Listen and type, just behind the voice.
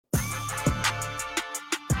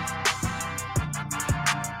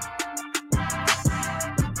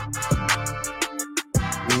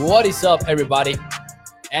What is up, everybody?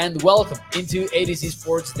 And welcome into ADC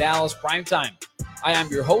Sports Dallas Primetime. I am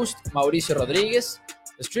your host, Mauricio Rodriguez,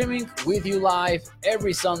 streaming with you live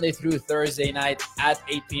every Sunday through Thursday night at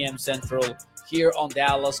 8 p.m. Central here on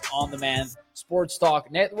Dallas On Demand Sports Talk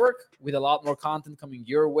Network with a lot more content coming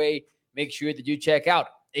your way. Make sure that you check out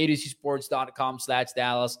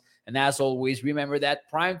adcsports.com/Dallas. And as always, remember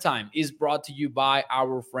that Primetime is brought to you by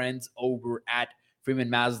our friends over at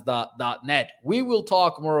freemanmazda.net. We will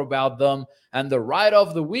talk more about them and the ride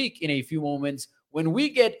of the week in a few moments when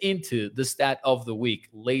we get into the stat of the week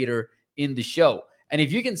later in the show. And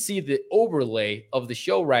if you can see the overlay of the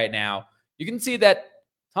show right now, you can see that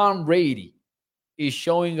Tom Brady is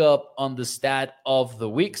showing up on the stat of the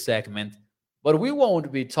week segment, but we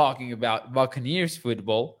won't be talking about Buccaneers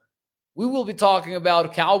football. We will be talking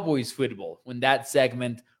about Cowboys football when that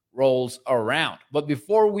segment rolls around. But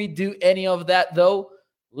before we do any of that, though,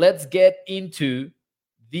 let's get into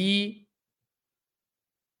the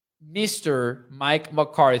Mr. Mike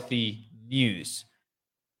McCarthy news.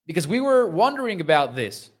 Because we were wondering about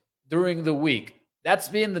this during the week. That's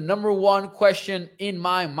been the number one question in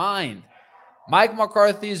my mind. Mike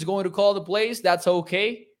McCarthy is going to call the plays. That's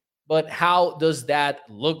okay. But how does that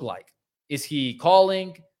look like? Is he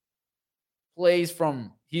calling plays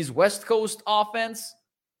from his West Coast offense?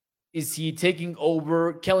 Is he taking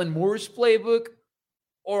over Kellen Moore's playbook?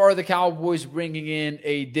 Or are the Cowboys bringing in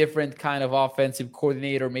a different kind of offensive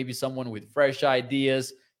coordinator, maybe someone with fresh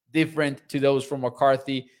ideas, different to those from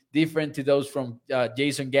McCarthy, different to those from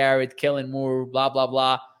Jason Garrett, Kellen Moore, blah, blah,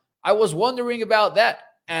 blah. I was wondering about that.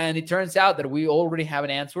 And it turns out that we already have an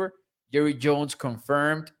answer. Jerry Jones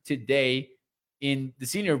confirmed today in the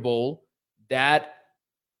Senior Bowl that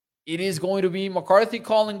it is going to be McCarthy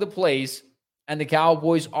calling the plays, and the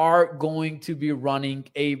Cowboys are going to be running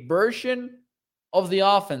a version of the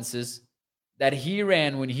offenses that he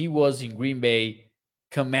ran when he was in Green Bay,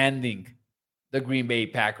 commanding the Green Bay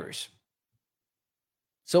Packers.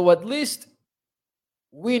 So at least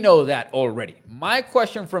we know that already. My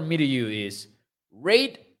question from me to you is,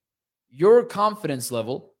 rate your confidence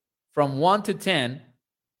level from 1 to 10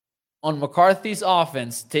 on McCarthy's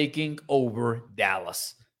offense taking over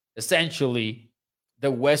Dallas. Essentially, the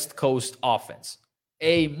West Coast offense.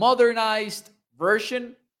 A modernized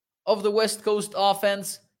version of the West Coast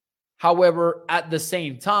offense. However, at the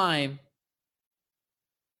same time,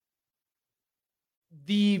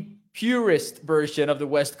 the purest version of the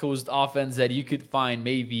West Coast offense that you could find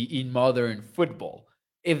maybe in modern football,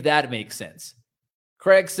 if that makes sense.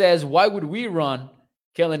 Craig says, why would we run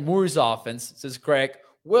Kellen Moore's offense? Says Craig.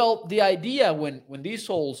 Well, the idea when these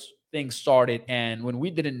whole things started and when we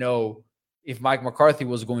didn't know if Mike McCarthy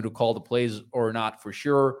was going to call the plays or not for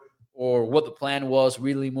sure, or what the plan was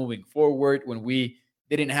really moving forward, when we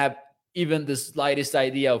didn't have even the slightest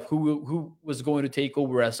idea of who was going to take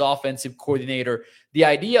over as offensive coordinator, the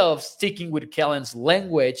idea of sticking with Kellen's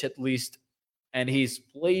language at least and his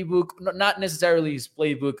playbook, not necessarily his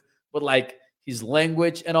playbook, but like his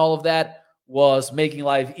language and all of that was making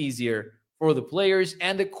life easier for the players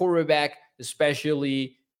and the quarterback,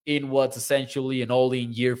 especially in what's essentially an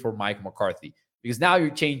all-in year for Mike McCarthy. Because now you're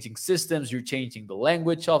changing systems, you're changing the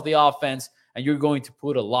language of the offense, and you're going to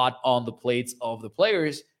put a lot on the plates of the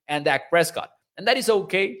players and Dak Prescott. And that is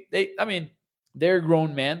okay. They're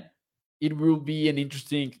grown men. It will be an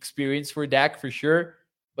interesting experience for Dak for sure.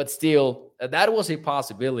 But still, that was a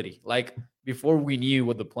possibility. Like, before we knew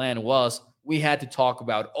what the plan was, we had to talk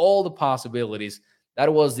about all the possibilities.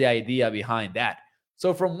 That was the idea behind that.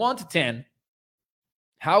 So from 1 to 10,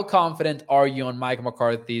 how confident are you on Mike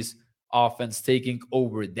McCarthy's offense taking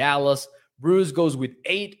over Dallas? Bruce goes with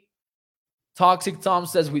 8. Toxic Tom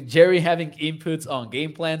says with Jerry having inputs on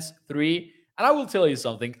game plans, 3. And I will tell you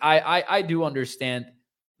something. I do understand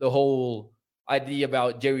the whole idea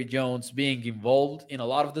about Jerry Jones being involved in a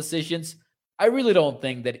lot of decisions. I really don't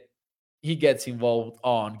think that he gets involved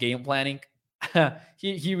on game planning.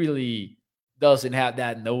 He really doesn't have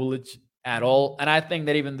that knowledge at all. And I think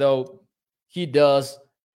that even though he does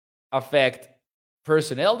affect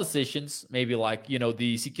personnel decisions, maybe like,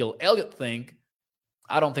 the Ezekiel Elliott thing,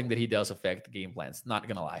 I don't think that he does affect game plans. Not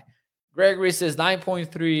going to lie. Gregory says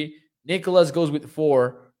 9.3. Nicholas goes with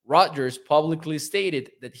 4. Rodgers publicly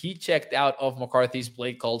stated that he checked out of McCarthy's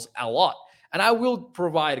play calls a lot. And I will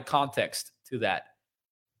provide context to that.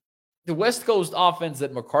 The West Coast offense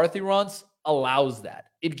that McCarthy runs allows that.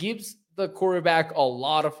 It gives the quarterback a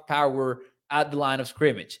lot of power at the line of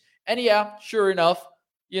scrimmage. And yeah, sure enough,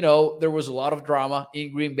 there was a lot of drama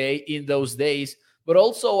in Green Bay in those days. But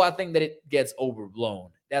also, I think that it gets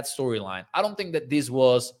overblown, that storyline. I don't think that this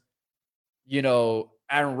was,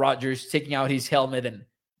 Aaron Rodgers taking out his helmet and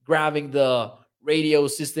grabbing the radio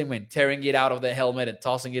system and tearing it out of the helmet and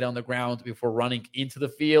tossing it on the ground before running into the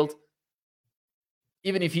field.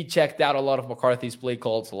 Even if he checked out a lot of McCarthy's play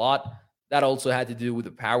calls a lot, that also had to do with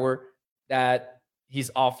the power that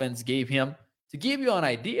his offense gave him. To give you an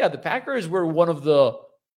idea, the Packers were one of the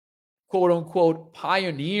quote unquote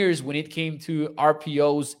pioneers when it came to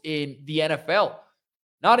RPOs in the NFL.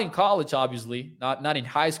 Not in college, obviously, not in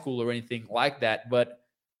high school or anything like that, but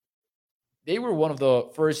they were one of the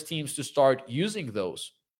first teams to start using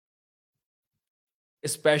those,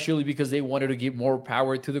 especially because they wanted to give more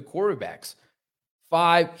power to the quarterbacks.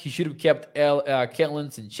 5, he should have kept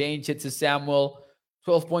Kellens and changed it to Samuel.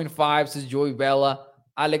 12.5 says Joey Bella.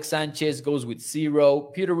 Alex Sanchez goes with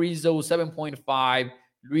 0. Peter Rizzo, 7.5.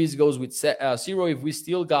 Luis goes with 0 if we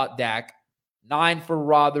still got Dak. 9 for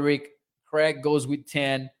Roderick. Craig goes with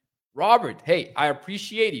 10. Robert, hey, I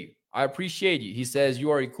appreciate you. I appreciate you. He says, you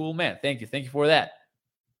are a cool man. Thank you. Thank you for that.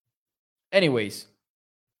 Anyways,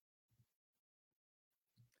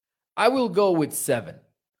 I will go with 7.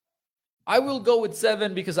 I will go with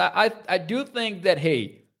 7 because I do think that,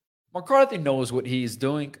 hey, McCarthy knows what he's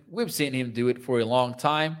doing. We've seen him do it for a long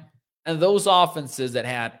time. And those offenses that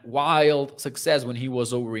had wild success when he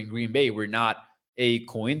was over in Green Bay were not a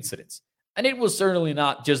coincidence. And it was certainly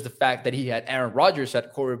not just the fact that he had Aaron Rodgers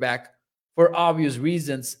at quarterback for obvious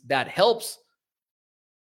reasons that helps.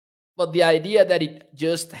 But the idea that it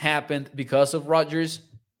just happened because of Rodgers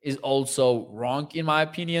is also wrong, in my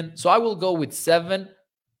opinion. So I will go with 7.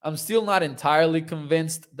 I'm still not entirely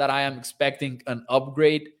convinced that I am expecting an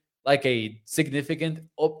upgrade, like a significant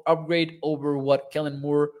upgrade over what Kellen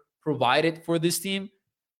Moore provided for this team.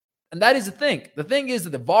 And that is the thing. The thing is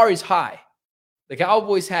that the bar is high. The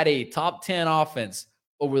Cowboys had a top 10 offense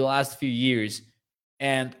over the last few years.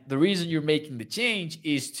 And the reason you're making the change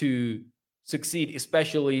is to succeed,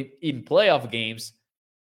 especially in playoff games.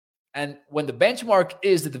 And when the benchmark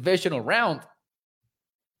is the divisional round,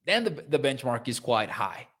 then the benchmark is quite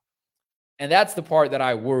high. And that's the part that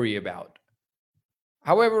I worry about.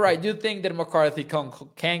 However, I do think that McCarthy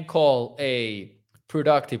can call a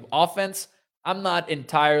productive offense. I'm not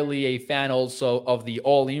entirely a fan also of the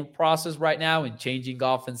all-in process right now and changing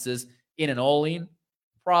offenses in an all-in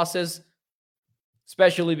process,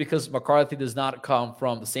 especially because McCarthy does not come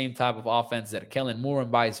from the same type of offense that Kellen Moore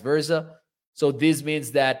and vice versa. So this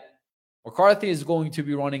means that McCarthy is going to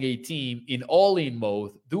be running a team in all-in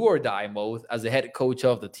mode, do-or-die mode as the head coach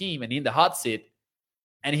of the team and in the hot seat.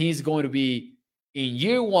 And he's going to be in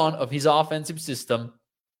year 1 of his offensive system.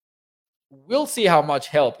 We'll see how much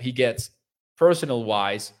help he gets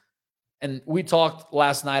personnel-wise. And we talked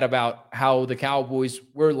last night about how the Cowboys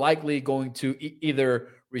were likely going to either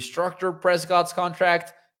restructure Prescott's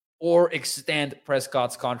contract or extend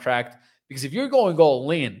Prescott's contract. Because if you're going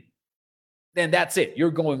all in, then that's it.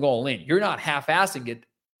 You're going all in. You're not half-assing it.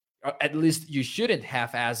 At least you shouldn't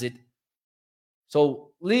half-ass it.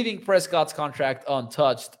 So leaving Prescott's contract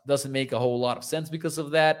untouched doesn't make a whole lot of sense because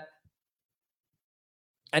of that.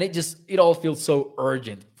 And it all feels so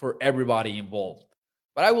urgent for everybody involved.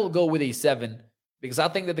 But I will go with a 7 because I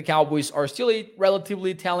think that the Cowboys are still a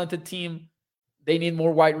relatively talented team. They need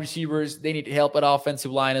more wide receivers. They need help at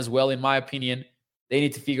offensive line as well, in my opinion. They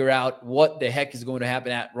need to figure out what the heck is going to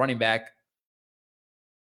happen at running back.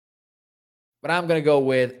 But I'm going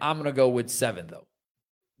to go with 7 though,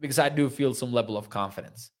 because I do feel some level of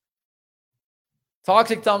confidence.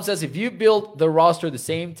 Toxic Tom says, if you build the roster the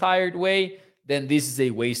same tired way, then this is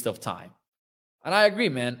a waste of time. And I agree,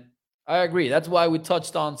 man. I agree. That's why we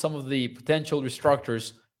touched on some of the potential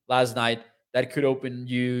restructures last night that could open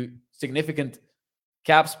you significant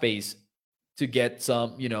cap space to get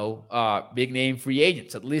some, big name free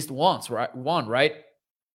agents, at least once, right? One, right?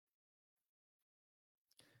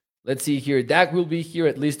 Let's see here. Dak will be here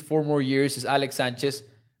at least 4 more years, is Alex Sanchez.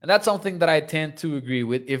 And that's something that I tend to agree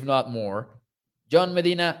with, if not more. John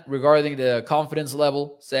Medina, regarding the confidence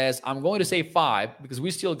level, says, I'm going to say 5 because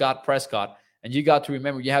we still got Prescott. And you got to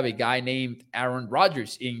remember you have a guy named Aaron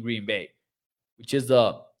Rodgers in Green Bay, which is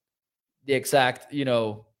the exact,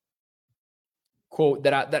 quote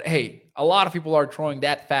that hey, a lot of people are throwing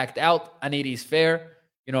that fact out, and it is fair.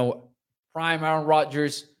 Prime Aaron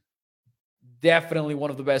Rodgers, definitely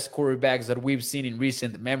one of the best quarterbacks that we've seen in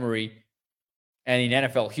recent memory and in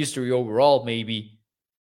NFL history overall, maybe.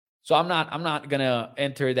 So I'm not gonna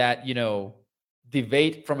enter that,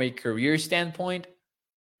 debate from a career standpoint,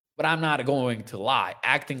 but I'm not going to lie.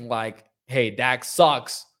 Acting like, hey, Dak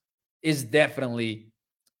sucks is definitely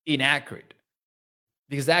inaccurate.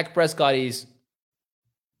 Because Dak Prescott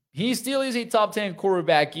he still is a top 10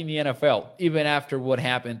 quarterback in the NFL, even after what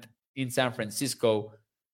happened in San Francisco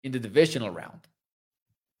in the divisional round.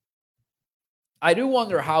 I do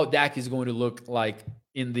wonder how Dak is going to look like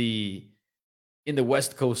in the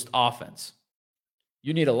West Coast offense.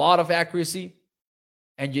 You need a lot of accuracy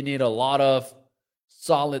and you need a lot of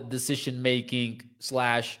solid decision making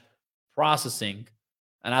slash processing.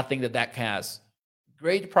 And I think that Dak has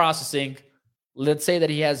great processing. Let's say that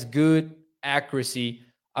he has good accuracy.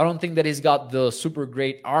 I don't think that he's got the super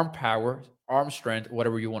great arm power, arm strength,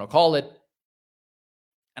 whatever you want to call it.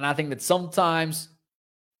 And I think that sometimes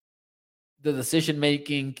the decision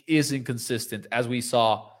making is inconsistent, as we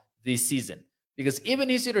saw this season. Because even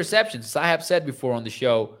his interceptions, as I have said before on the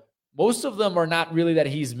show, most of them are not really that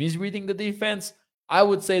he's misreading the defense. I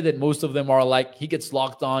would say that most of them are like he gets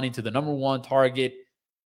locked on into the number one target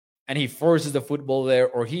and he forces the football there,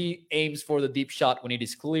 or he aims for the deep shot when it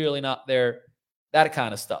is clearly not there, that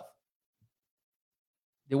kind of stuff.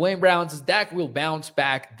 Dwayne Brown says Dak will bounce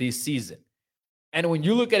back this season. And when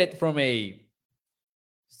you look at it from a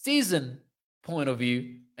season point of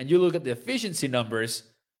view and you look at the efficiency numbers,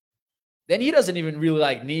 then he doesn't even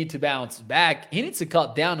really need to bounce back. He needs to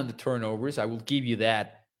cut down on the turnovers. I will give you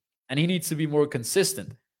that. And he needs to be more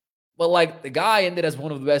consistent. But the guy ended as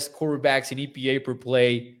one of the best quarterbacks in EPA per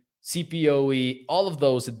play, CPOE, all of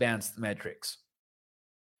those advanced metrics.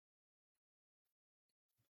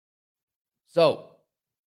 So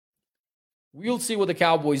we'll see what the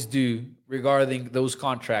Cowboys do regarding those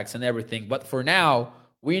contracts and everything. But for now,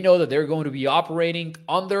 we know that they're going to be operating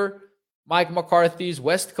under Mike McCarthy's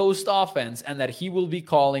West Coast offense and that he will be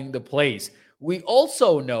calling the plays. We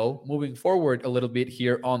also know, moving forward a little bit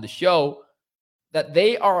here on the show, that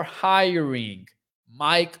they are hiring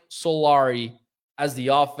Mike Solari as the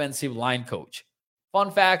offensive line coach.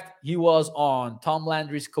 Fun fact, he was on Tom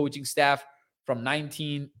Landry's coaching staff from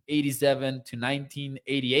 1987 to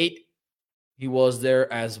 1988. He was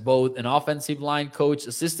there as both an offensive line coach,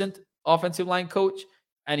 assistant offensive line coach,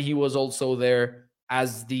 and he was also there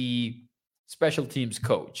as the special teams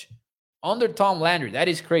coach. Under Tom Landry, that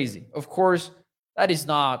is crazy. Of course, that is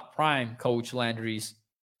not prime coach Landry's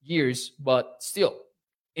years, but still,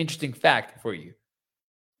 interesting fact for you.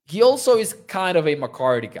 He also is kind of a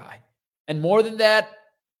McCarthy guy. And more than that,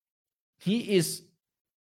 he is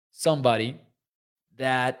somebody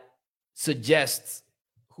that suggests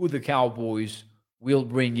who the Cowboys will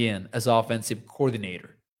bring in as offensive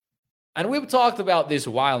coordinator. And we've talked about this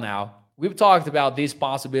a while now. We've talked about this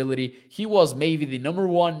possibility. He was maybe the number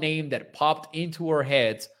one name that popped into our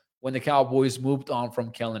heads when the Cowboys moved on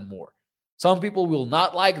from Kellen Moore. Some people will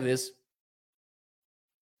not like this,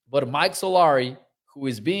 but Mike Solari, who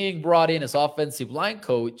is being brought in as offensive line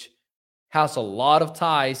coach, has a lot of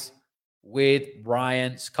ties with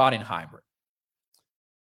Brian Schottenheimer.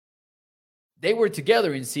 They were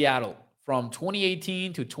together in Seattle from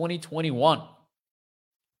 2018 to 2021.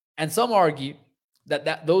 And some argue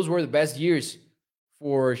that those were the best years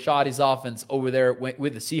for Schotty's offense over there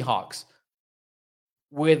with the Seahawks,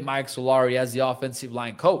 with Mike Solari as the offensive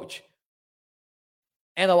line coach.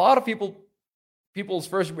 And a lot of people's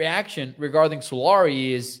first reaction regarding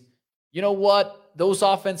Solari is, you know what? Those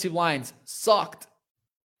offensive lines sucked.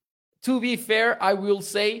 To be fair, I will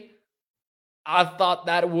say, I thought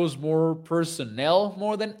that was more personnel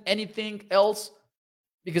more than anything else.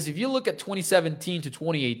 Because if you look at 2017 to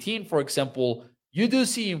 2018, for example, you do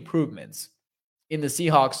see improvements in the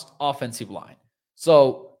Seahawks offensive line.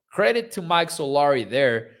 So credit to Mike Solari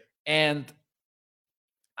there. And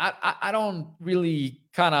I don't really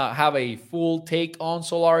kind of have a full take on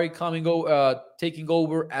Solari taking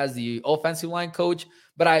over as the offensive line coach,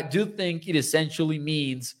 but I do think it essentially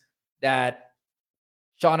means that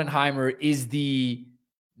Schottenheimer is the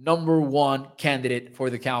number one candidate for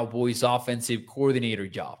the Cowboys offensive coordinator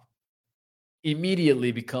job.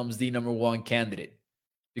 Immediately becomes the number one candidate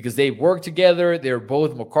because they work together. They're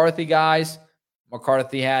both McCarthy guys.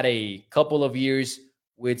 McCarthy had a couple of years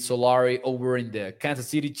with Solari over in the Kansas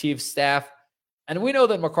City Chiefs staff. And we know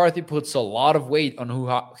that McCarthy puts a lot of weight on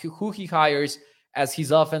who he hires as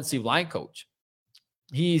his offensive line coach.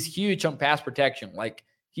 He's huge on pass protection.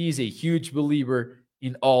 He's a huge believer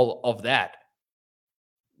in all of that.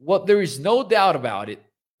 What there is no doubt about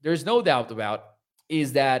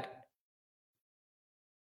is that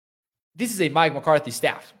this is a Mike McCarthy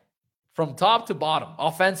staff from top to bottom,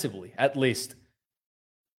 offensively, at least.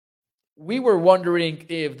 We were wondering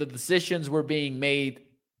if the decisions were being made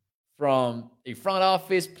from a front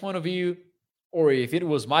office point of view or if it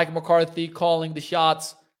was Mike McCarthy calling the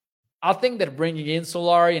shots. I think that bringing in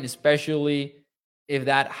Solari, and especially if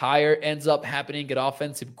that hire ends up happening at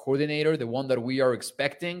offensive coordinator, the one that we are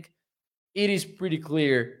expecting, it is pretty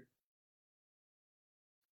clear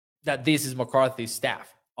that this is McCarthy's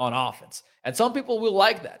staff on offense. And some people will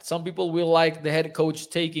like that. Some people will like the head coach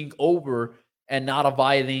taking over and not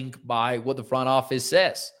abiding by what the front office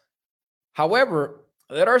says. However,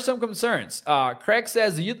 there are some concerns. Craig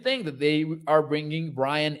says, do you think that they are bringing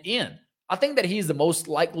Brian in? I think that he's the most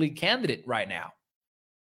likely candidate right now.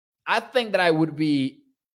 I think that I would be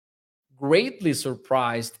greatly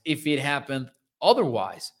surprised if it happened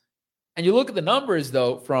otherwise. And you look at the numbers,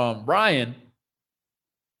 though, from Brian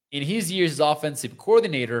in his years as offensive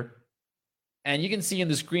coordinator, and you can see on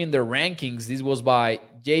the screen their rankings. This was by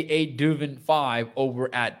J.A. Duvin5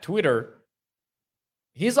 over at Twitter.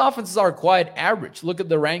 His offenses are quite average. Look at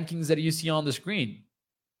the rankings that you see on the screen.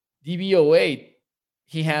 DBO8,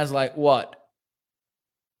 he has like what?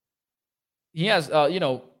 He has,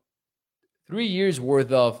 3 years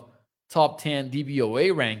worth of top 10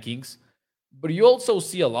 DBOA rankings, but you also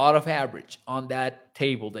see a lot of average on that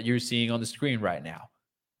table that you're seeing on the screen right now.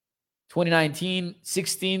 2019,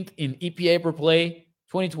 16th in EPA per play.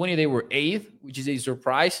 2020, they were 8th, which is a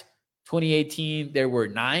surprise. 2018, they were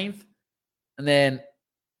 9th. And then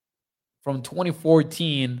from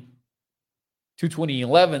 2014 to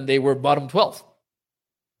 2011, they were bottom 12th.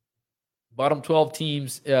 Bottom 12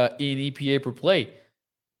 teams in EPA per play.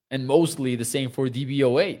 And mostly the same for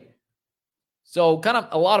DBOA. So kind of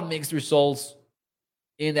a lot of mixed results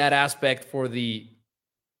in that aspect for the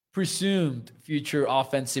presumed future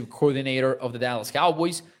offensive coordinator of the Dallas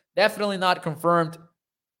Cowboys. Definitely not confirmed,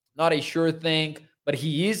 not a sure thing, but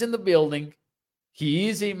he is in the building. He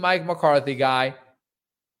is a Mike McCarthy guy.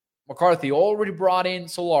 McCarthy already brought in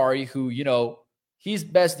Solari, who, his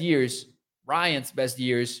best years, Ryan's best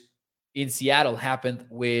years in Seattle happened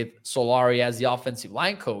with Solari as the offensive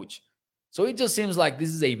line coach. So it just seems like this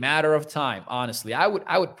is a matter of time, honestly. I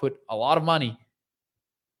would put a lot of money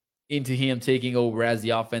into him taking over as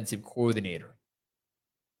the offensive coordinator.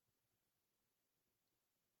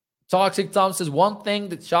 Toxic Tom says, one thing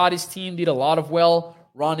that Shotty's team did a lot of well,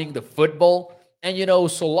 running the football. And,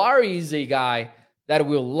 Solari is a guy that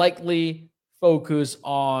will likely focus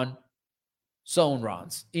on zone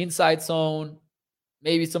runs. Inside zone,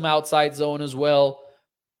 maybe some outside zone as well.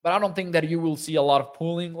 But I don't think that you will see a lot of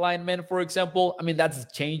pulling linemen, for example. I mean, that's a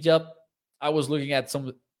changeup. I was looking at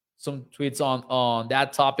some tweets on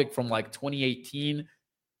that topic from like 2018.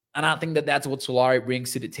 And I think that that's what Solari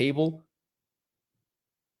brings to the table.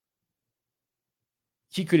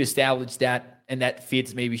 He could establish that, and that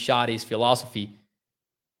fits maybe Shotty's philosophy.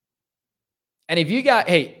 And if you got,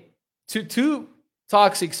 to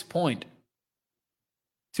Toxic's point,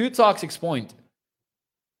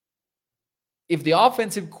 if the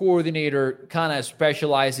offensive coordinator kind of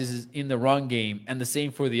specializes in the run game, and the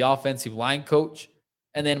same for the offensive line coach,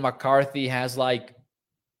 and then McCarthy has like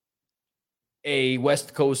a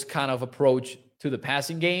West Coast kind of approach to the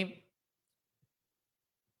passing game,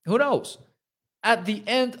 who knows? At the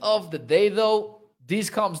end of the day, though, this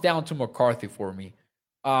comes down to McCarthy for me.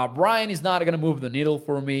 Brian is not going to move the needle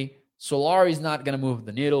for me. Solari is not going to move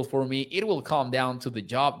the needle for me. It will come down to the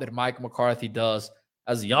job that Mike McCarthy does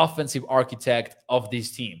as the offensive architect of this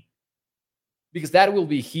team, because that will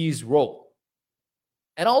be his role.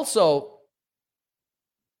 And also,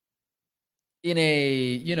 in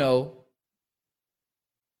a,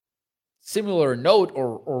 similar note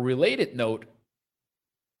or related note,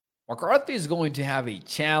 McCarthy is going to have a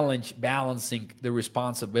challenge balancing the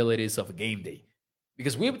responsibilities of a game day.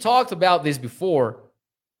 Because we've talked about this before.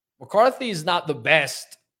 McCarthy is not the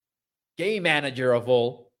best game manager of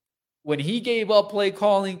all. When he gave up play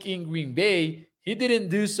calling in Green Bay, he didn't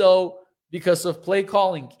do so because of play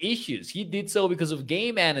calling issues. He did so because of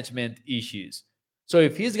game management issues. So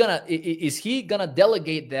if is he gonna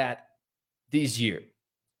delegate that this year?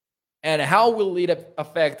 And how will it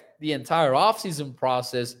affect the entire offseason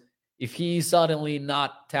process if he's suddenly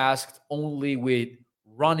not tasked only with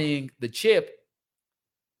running the ship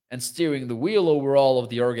and steering the wheel overall of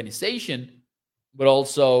the organization, but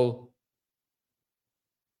also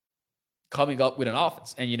coming up with an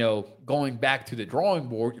offense and, going back to the drawing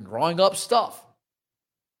board and drawing up stuff?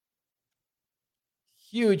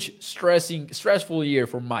 Huge stressful year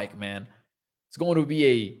for Mike, man. It's going to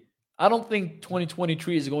be I don't think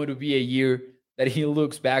 2023 is going to be a year that he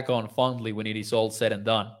looks back on fondly when it is all said and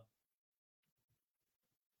done.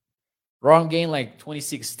 Wrong game like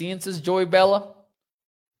 2016, says Joey Bella.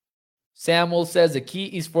 Samuel says the key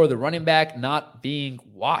is for the running back not being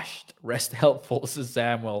washed. Rest helpful, says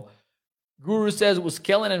Samuel. Guru says, was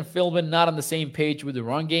Kellen and Philbin not on the same page with the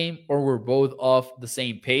run game, or were both off the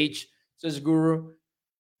same page, says Guru.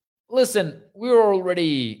 Listen, we were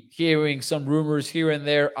already hearing some rumors here and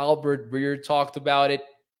there. Albert Breer talked about it.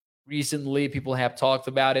 recently. People have talked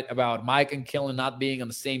about it, about Mike and Kellen not being on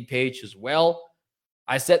the same page as well.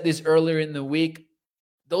 I said this earlier in the week.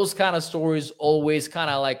 Those kind of stories always kind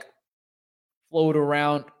of like float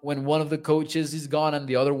around when one of the coaches is gone and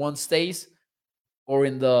the other one stays. Or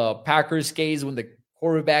in the Packers case, when the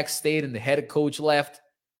quarterback stayed and the head coach left,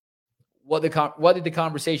 what did the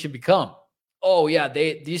conversation become? Oh yeah,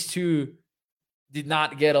 these two did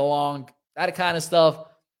not get along. That kind of stuff.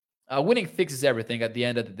 Winning fixes everything at the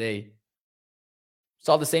end of the day.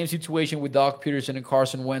 Saw the same situation with Doug Peterson and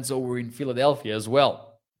Carson Wentz over in Philadelphia as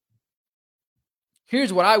well.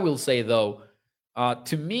 Here's what I will say, though.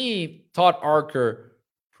 To me, Todd Archer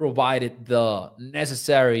provided the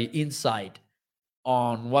necessary insight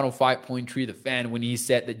on 105.3 The Fan when he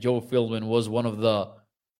said that Joe Philbin was one of the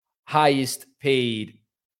highest paid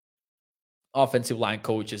offensive line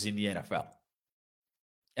coaches in the NFL.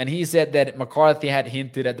 And he said that McCarthy had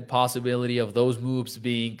hinted at the possibility of those moves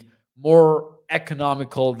being more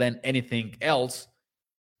economical than anything else.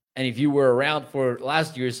 And if you were around for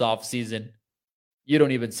last year's offseason, you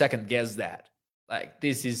don't even second guess that. Like,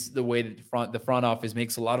 this is the way that the front office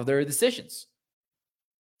makes a lot of their decisions.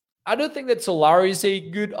 I don't think that Solari is a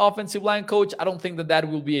good offensive line coach. I don't think that that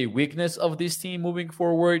will be a weakness of this team moving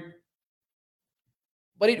forward.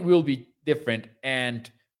 But it will be different, and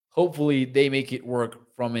hopefully they make it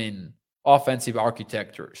work from an offensive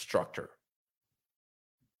architecture structure.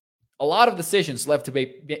 A lot of decisions left to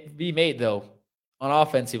be made, though, on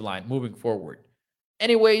offensive line moving forward.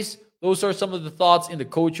 Anyways, those are some of the thoughts in the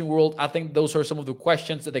coaching world. I think those are some of the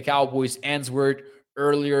questions that the Cowboys answered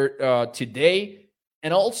earlier today.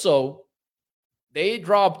 And also, they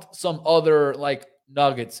dropped some other like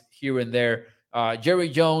nuggets here and there. Jerry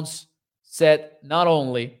Jones said not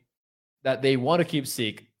only that they want to keep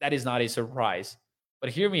Zeke, that is not a surprise. But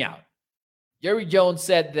hear me out. Jerry Jones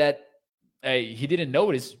said that he didn't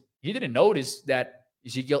notice that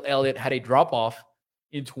Ezekiel Elliott had a drop-off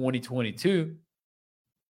in 2022.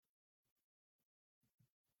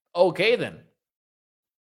 Okay, then.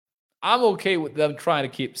 I'm okay with them trying to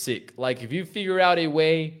keep Zeke. Like, if you figure out a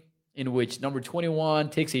way in which number 21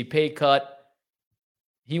 takes a pay cut,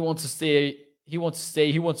 he wants to stay, he wants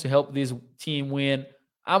to help this team win,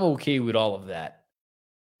 I'm okay with all of that.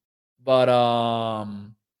 But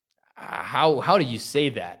how do you say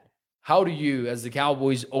that? How do you, as the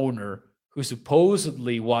Cowboys owner who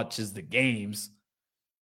supposedly watches the games,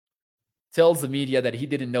 tells the media that he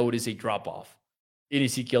didn't notice a drop-off in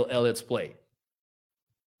Ezekiel Elliott's play?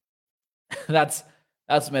 That's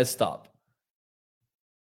messed up.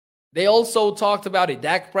 They also talked about a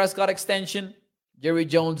Dak Prescott extension. Jerry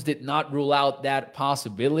Jones did not rule out that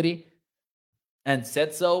possibility and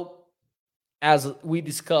said so. As we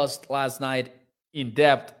discussed last night in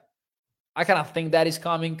depth, I kind of think that is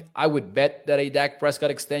coming. I would bet that a Dak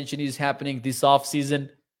Prescott extension is happening this offseason.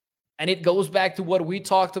 And it goes back to what we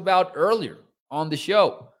talked about earlier on the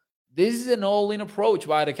show. This is an all-in approach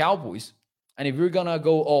by the Cowboys. And if you're going to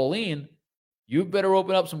go all-in, you better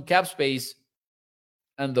open up some cap space.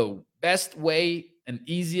 And the best way and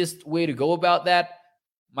easiest way to go about that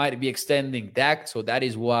might be extending Dak. So that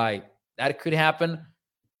is why that could happen.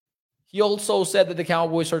 He also said that the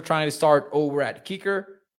Cowboys are trying to start over at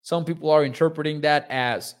kicker. Some people are interpreting that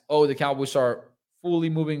as, oh, the Cowboys are fully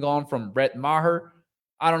moving on from Brett Maher.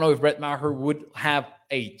 I don't know if Brett Maher would have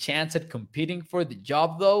a chance at competing for the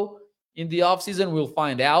job, though, in the offseason. We'll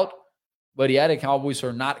find out. But yeah, the Cowboys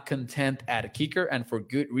are not content at kicker, and for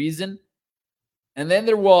good reason. And then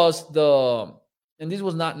there was and this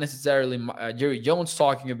was not necessarily Jerry Jones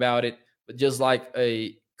talking about it, but just like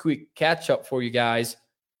a quick catch-up for you guys.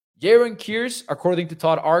 Jaron Kearse, according to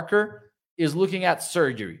Todd Archer, is looking at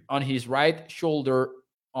surgery on his right shoulder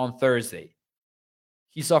on Thursday.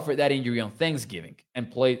 He suffered that injury on Thanksgiving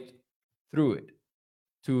and played through it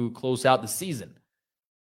to close out the season.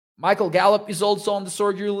 Michael Gallup is also on the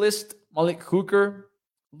surgery list. Malik Hooker,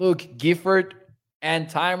 Luke Gifford, and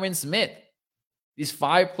Tyron Smith. These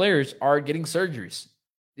 5 players are getting surgeries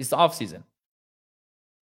this offseason.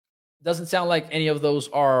 Doesn't sound like any of those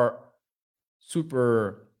are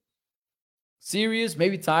super serious.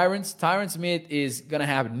 Maybe Tyron Smith is going to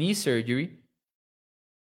have knee surgery.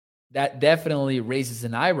 That definitely raises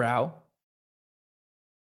an eyebrow.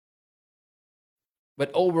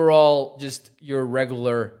 But overall, just your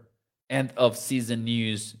regular end of season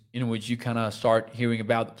news in which you kind of start hearing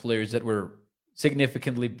about the players that were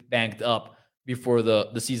significantly banked up before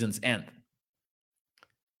the season's end.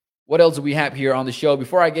 What else do we have here on the show?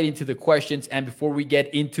 Before I get into the questions and before we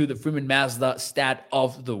get into the Freeman Mazda stat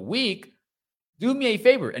of the week, do me a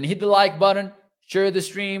favor and hit the like button, share the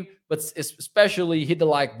stream, but especially hit the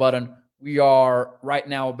like button We are right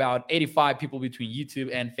now about 85 people between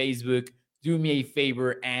YouTube and Facebook. Do me a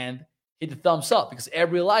favor and hit the thumbs up, because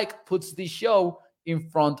every like puts this show in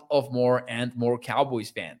front of more and more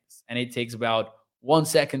Cowboys fans. And it takes about 1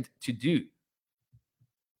 second to do.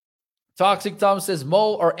 Toxic Tom says,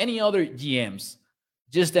 Mo or any other GMs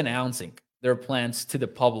just announcing their plans to the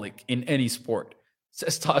public in any sport,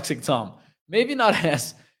 says Toxic Tom. Maybe not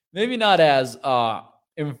as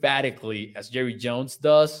emphatically as Jerry Jones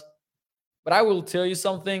does, but I will tell you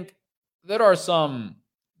something. There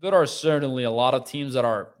are certainly a lot of teams that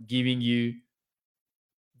are giving you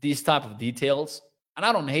these type of details, and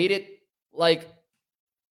I don't hate it. Like,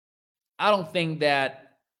 I don't think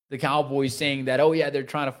that the Cowboys saying that, oh yeah, they're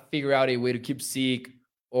trying to figure out a way to keep Zeke,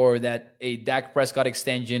 or that a Dak Prescott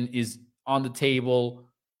extension is on the table.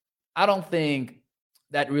 I don't think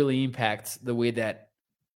that really impacts the way that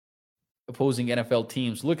opposing NFL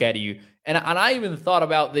teams look at you. And I even thought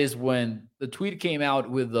about this when the tweet came out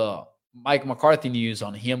with the Mike McCarthy news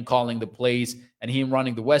on him calling the plays and him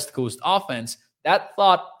running the West Coast offense. That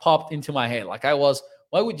thought popped into my head. Like,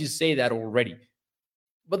 why would you say that already?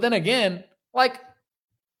 But then again, like,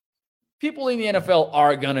 people in the NFL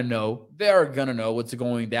are going to know. They're going to know what's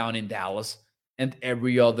going down in Dallas and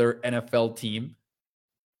every other NFL team.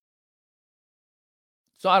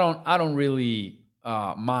 So I don't really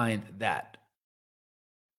mind that.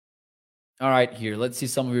 All right, here. Let's see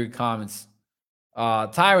some of your comments.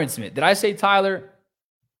 Tyron Smith. Did I say Tyler?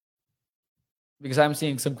 Because I'm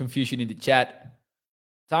seeing some confusion in the chat.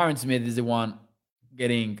 Tyron Smith is the one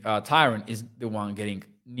getting, Tyron is the one getting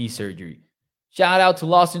knee surgery. Shout out to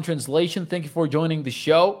Lost in Translation. Thank you for joining the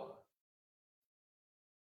show.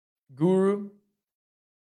 Guru,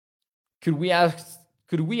 could we ask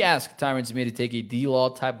Tyron Smith to take a D-Law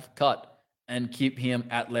type of cut and keep him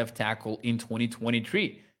at left tackle in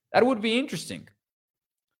 2023? That would be interesting.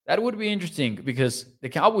 That would be interesting because the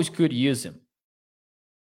Cowboys could use him.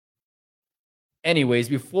 Anyways,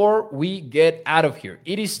 before we get out of here,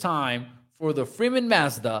 it is time for the Freeman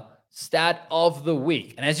Mazda stat of the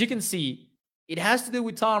week. And as you can see, it has to do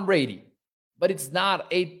with Tom Brady, but it's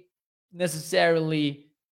not necessarily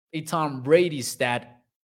a Tom Brady stat.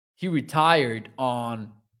 He retired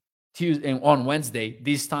on Wednesday,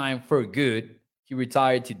 this time for good. He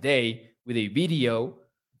retired today with a video.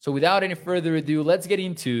 So without any further ado, let's get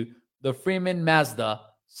into the Freeman Mazda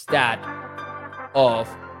stat of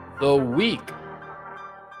the week.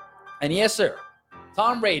 And yes, sir,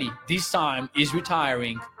 Tom Brady this time is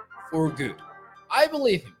retiring for good. I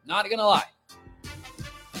believe him, not gonna lie.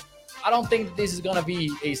 I don't think this is gonna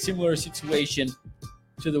be a similar situation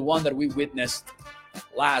to the one that we witnessed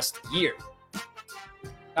last year.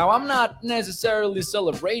 Now, I'm not necessarily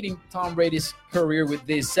celebrating Tom Brady's career with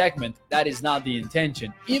this segment. That is not the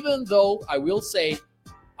intention. Even though I will say,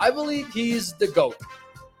 I believe he is the GOAT.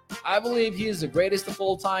 I believe he is the greatest of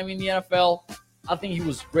all time in the NFL. I think he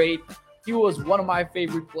was great. He was one of my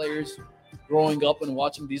favorite players growing up and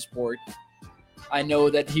watching this sport. I know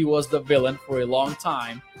that he was the villain for a long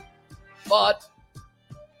time. But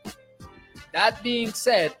that being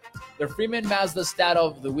said, the Freeman Mazda stat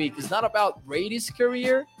of the week is not about Brady's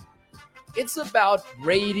career. It's about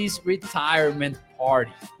Brady's retirement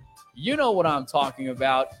party. You know what I'm talking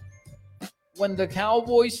about. When the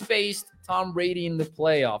Cowboys faced Tom Brady in the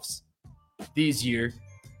playoffs this year,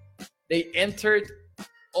 they entered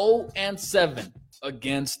 0-7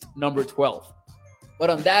 against number 12. But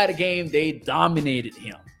on that game, they dominated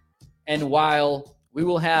him. And while we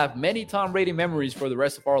will have many Tom Brady memories for the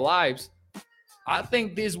rest of our lives, I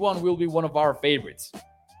think this one will be one of our favorites.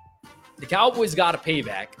 The Cowboys got a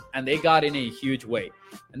payback, and they got in a huge way.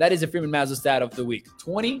 And that is the Freeman Mazda stat of the week.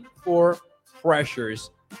 24 pressures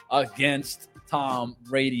against Tom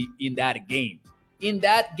Brady in that game. In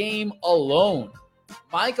that game alone,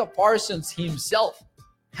 Micah Parsons himself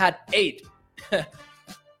had 8.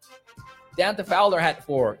 Dante Fowler had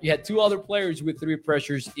 4. You had 2 other players with 3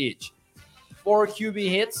 pressures each. 4 QB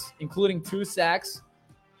hits, including 2 sacks.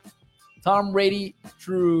 Tom Brady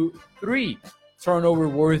threw 3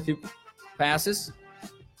 turnover-worthy passes,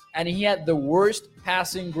 and he had the worst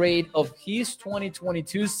passing grade of his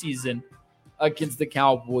 2022 season against the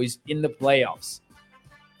Cowboys in the playoffs.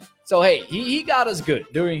 So, hey, he got us good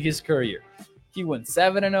during his career. He went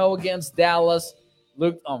 7-0 against Dallas,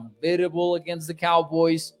 looked unbeatable against the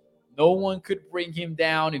Cowboys. No one could bring him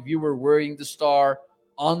down if you were wearing the star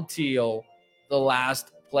until the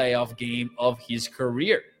last playoff game of his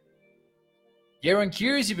career. Garen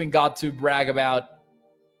Kears even got to brag about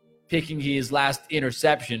picking his last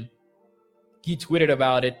interception. He tweeted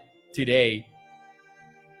about it today.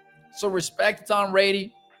 So respect to Tom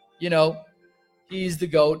Brady. You know, he's the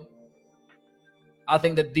GOAT. I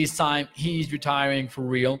think that this time he's retiring for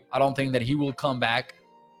real. I don't think that he will come back.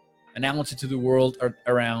 Announce it to the world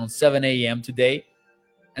around 7 a.m. today.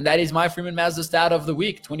 And that is my Freeman Mazda stat of the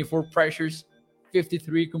week. 24 pressures,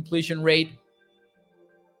 53 completion rate.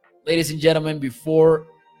 Ladies and gentlemen, before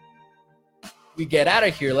we get out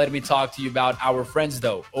of here, let me talk to you about our friends,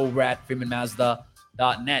 though, over at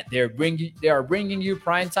FreemanMazda.net. They are bringing you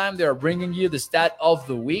prime time. They are bringing you the stat of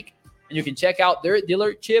the week. And you can check out their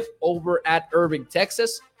dealership over at Irving,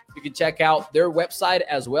 Texas. You can check out their website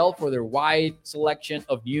as well for their wide selection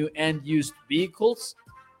of new and used vehicles.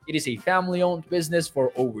 It is a family-owned business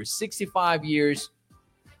for over 65 years.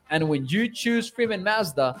 And when you choose Freeman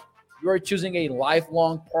Mazda, you are choosing a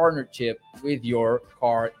lifelong partnership with your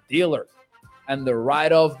car dealer. And the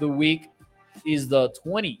ride of the week is the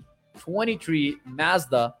 2023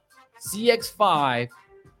 Mazda CX-50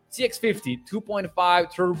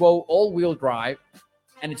 2.5 turbo all-wheel drive.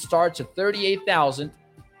 And it starts at $38,000.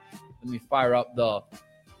 Let me fire up the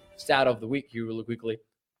stat of the week here really quickly.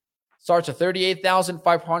 Starts at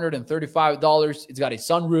 $38,535. It's got a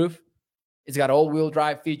sunroof. It's got all-wheel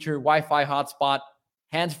drive feature, Wi-Fi hotspot,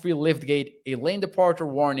 hands-free liftgate, a lane departure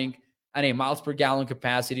warning, and a miles per gallon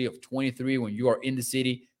capacity of 23 when you are in the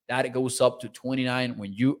city. That goes up to 29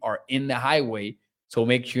 when you are in the highway. So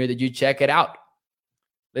make sure that you check it out.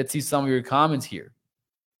 Let's see some of your comments here.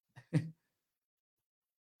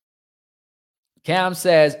 Cam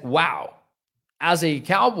says, wow, as a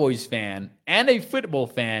Cowboys fan and a football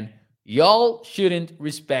fan, y'all shouldn't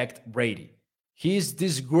respect Brady. He's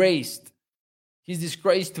disgraced. He's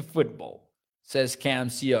disgraced to football, says Cam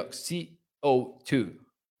CO2.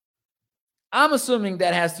 I'm assuming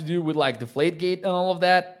that has to do with like Deflategate and all of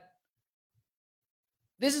that.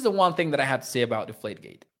 This is the one thing that I have to say about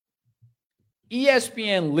Deflategate.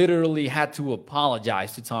 ESPN literally had to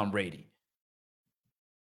apologize to Tom Brady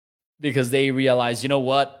because they realized, you know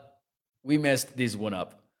what? We messed this one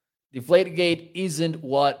up. Deflategate isn't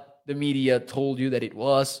what the media told you that it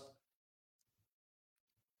was.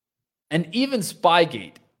 And even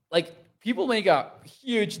Spygate, like people make a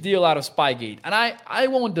huge deal out of Spygate. And I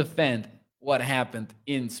won't defend what happened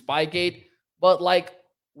in Spygate, but like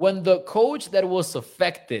when the coach that was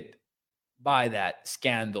affected by that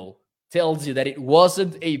scandal tells you that it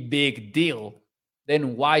wasn't a big deal,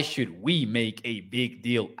 then why should we make a big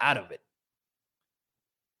deal out of it?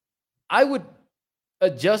 I would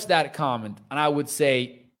adjust that comment and I would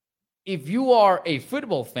say, if you are a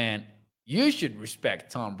football fan, you should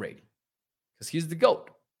respect Tom Brady because he's the GOAT.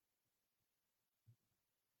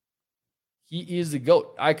 He is the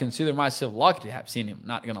GOAT. I consider myself lucky to have seen him,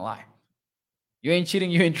 not going to lie. You ain't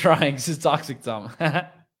cheating, you ain't trying. This is Toxic Tom.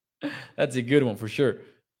 That's a good one for sure.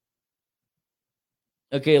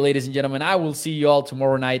 Okay, ladies and gentlemen, I will see you all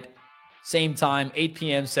tomorrow night. Same time, 8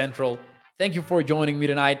 p.m. Central. Thank you for joining me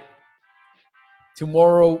tonight.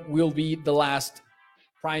 Tomorrow will be the last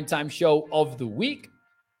primetime show of the week.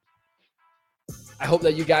 I hope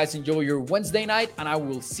that you guys enjoy your Wednesday night, and I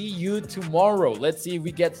will see you tomorrow. Let's see if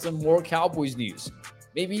we get some more Cowboys news.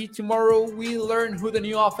 Maybe tomorrow we learn who the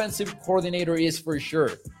new offensive coordinator is for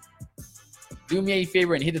sure. Do me a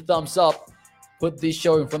favor and hit the thumbs up. Put this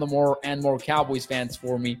show in front of more and more Cowboys fans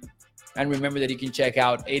for me. And remember that you can check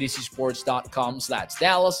out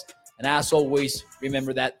adcsports.com/Dallas. And as always,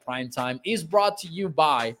 remember that Primetime is brought to you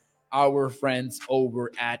by our friends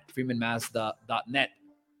over at FreemanMazda.net.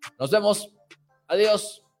 Nos vemos.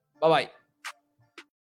 Adiós. Bye-bye.